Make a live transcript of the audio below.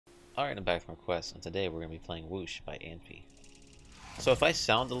Alright, I'm back from Quest, and today we're going to be playing Woosh by Anpy. So if I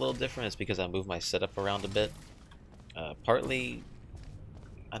sound a little different, it's because I moved my setup around a bit. Partly,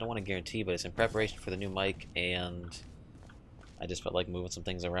 I don't want to guarantee, but it's in preparation for the new mic, and I just felt like moving some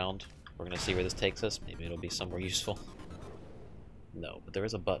things around. We're going to see where this takes us. Maybe it'll be somewhere useful. No, but there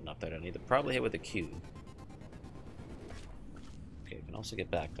is a button up there that I need to probably hit with a cube. Okay, we can also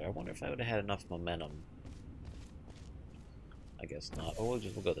get back there. I wonder if I would have had enough momentum. I guess not. Oh, we'll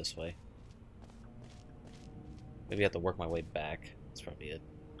go this way. Maybe I have to work my way back. That's probably it.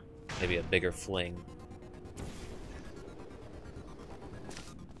 Maybe a bigger fling.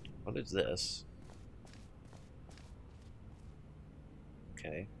 What is this?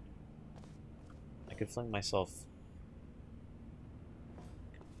 Okay. I could fling myself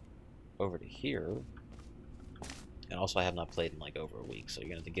over to here. And also I have not played in like over a week, so you're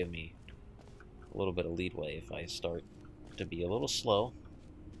going to have to give me a little bit of leadway if I start to be a little slow.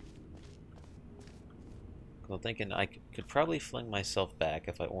 I'm thinking I could probably fling myself back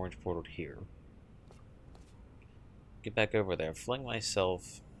if I orange portaled here. Get back over there, fling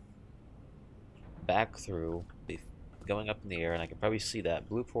myself back through, be going up in the air, and I could probably see that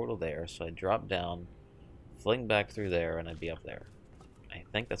blue portal there, so I drop down, fling back through there, and I'd be up there. I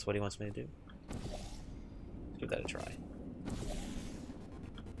think that's what he wants me to do. Let's give that a try.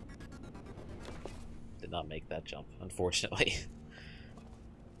 Did not make that jump, unfortunately.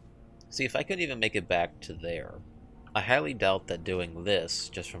 See, if I couldn't even make it back to there, I highly doubt that doing this,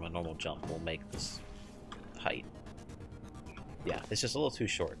 just from a normal jump, will make this height. Yeah, it's just a little too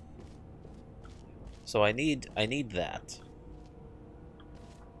short. So I need that.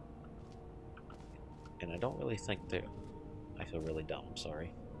 And I don't really think that... I feel really dumb, I'm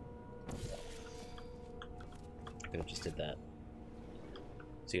sorry. I could have just did that.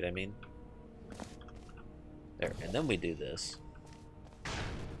 See what I mean? There, and then we do this.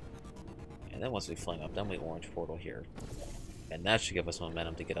 And then once we fling up, then we orange portal here. And that should give us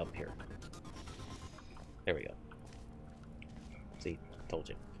momentum to get up here. There we go. See? Told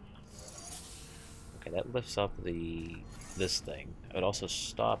you. Okay, that lifts up this thing. It also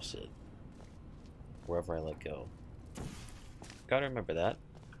stops it wherever I let go. Gotta remember that.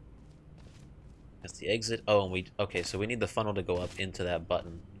 That's the exit. Oh, and okay, so we need the funnel to go up into that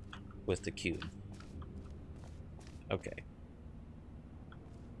button with the cube. Okay.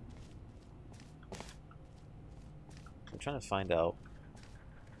 I'm trying to find out.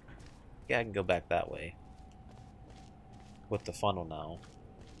 Yeah, I can go back that way with the funnel now.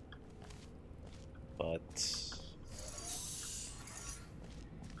 But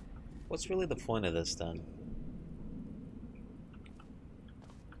what's really the point of this then?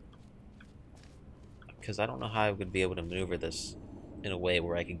 Because I don't know how I would be able to maneuver this in a way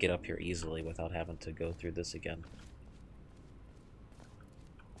where I could get up here easily without having to go through this again.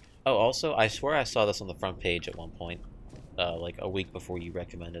 Oh, also, I swear I saw this on the front page at one point. Like a week before you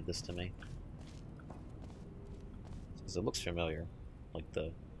recommended this to me. Because it looks familiar. Like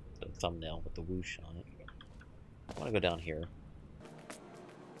the thumbnail with the whoosh on it. I want to go down here.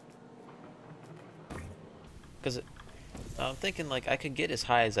 Because I'm thinking like I could get as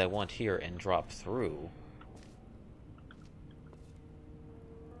high as I want here and drop through.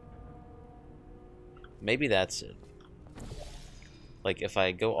 Maybe that's it. Like if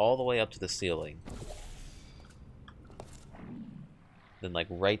I go all the way up to the ceiling, then like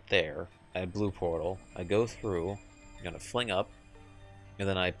right there, I have blue portal, I go through, I'm gonna fling up, and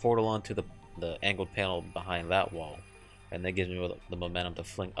then I portal onto the angled panel behind that wall, and that gives me the momentum to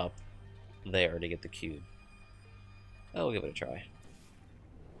fling up there to get the cube. I'll give it a try.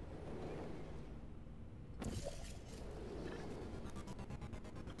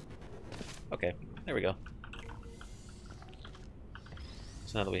 Okay, there we go.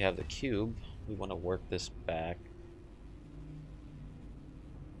 So now that we have the cube, we want to work this back.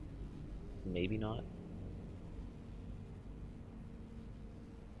 Maybe not.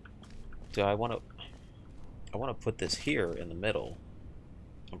 Do I want to put this here in the middle.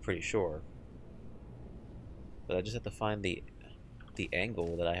 I'm pretty sure. But I just have to find the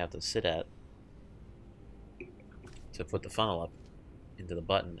angle that I have to sit at to put the funnel up into the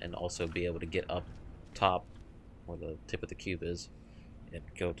button and also be able to get up top where the tip of the cube is and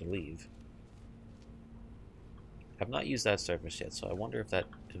go to leave. I've not used that surface yet, so I wonder if that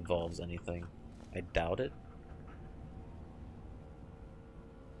involves anything. I doubt it.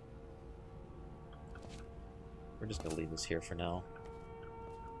 We're just going to leave this here for now.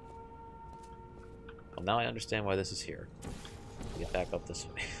 Well, now I understand why this is here. Get back up this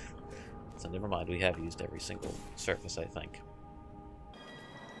way. So never mind, we have used every single surface, I think.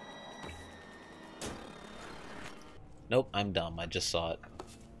 Nope, I'm dumb. I just saw it.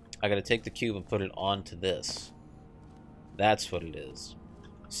 I gotta take the cube and put it onto this. That's what it is.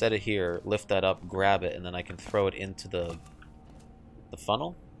 Set it here, lift that up, grab it, and then I can throw it into the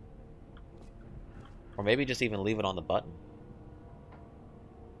funnel? Or maybe just even leave it on the button.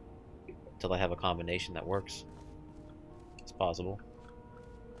 Until I have a combination that works. It's possible.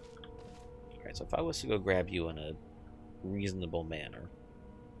 Alright, so if I was to go grab you in a reasonable manner,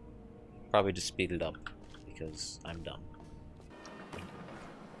 probably just speed it up, because I'm dumb.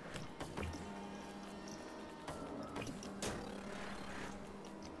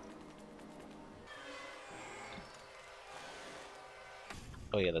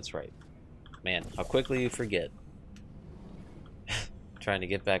 Oh yeah, that's right. Man, how quickly you forget. Trying to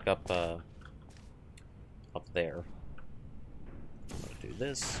get back up there. I'm gonna do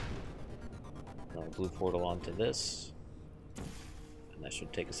this. Another blue portal onto this. And that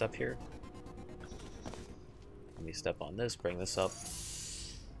should take us up here. Let me step on this, bring this up.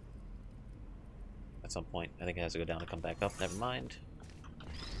 At some point, I think it has to go down and come back up. Never mind.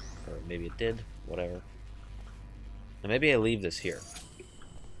 Or maybe it did. Whatever. Now maybe I leave this here.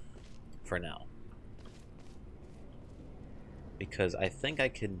 For now. Because I think I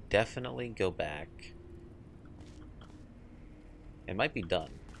could definitely go back. It might be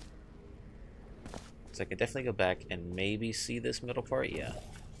done. So I can definitely go back and maybe see this middle part, yeah.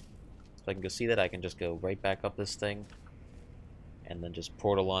 So I can go see that, I can just go right back up this thing. And then just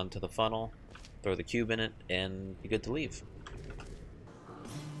portal onto the funnel, throw the cube in it, and be good to leave.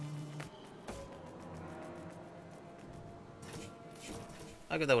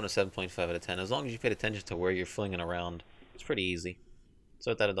 I'll give that one a 7.5 out of 10. As long as you paid attention to where you're flinging around, it's pretty easy.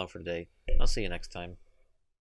 So with that, I'm done for today. I'll see you next time.